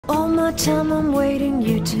my time I'm waiting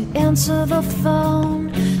you to answer the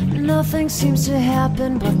phone. Nothing seems to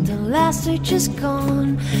happen, but the last stage is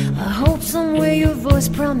gone. I hope somewhere your voice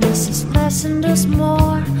promises less and us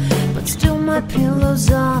more, but still my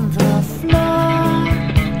pillow's on the floor.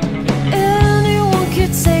 Anyone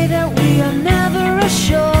could say that we are never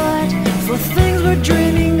assured, for things we're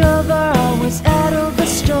dreaming of are always out of the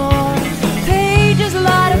store. Pages, a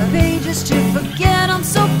lot of pages to forget, I'm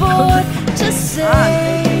so bored to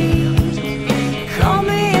say. Call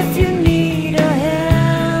me if you need a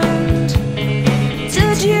hand.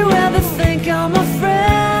 Did you ever think I'm a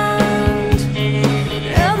friend?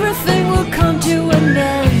 Everything will come to an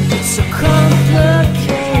end. It's so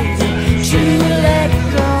complicated to let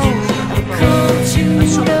go. I've come to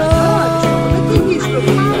know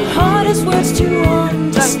hardest words to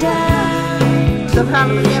understand,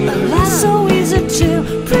 but life's so easy to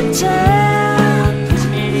pretend.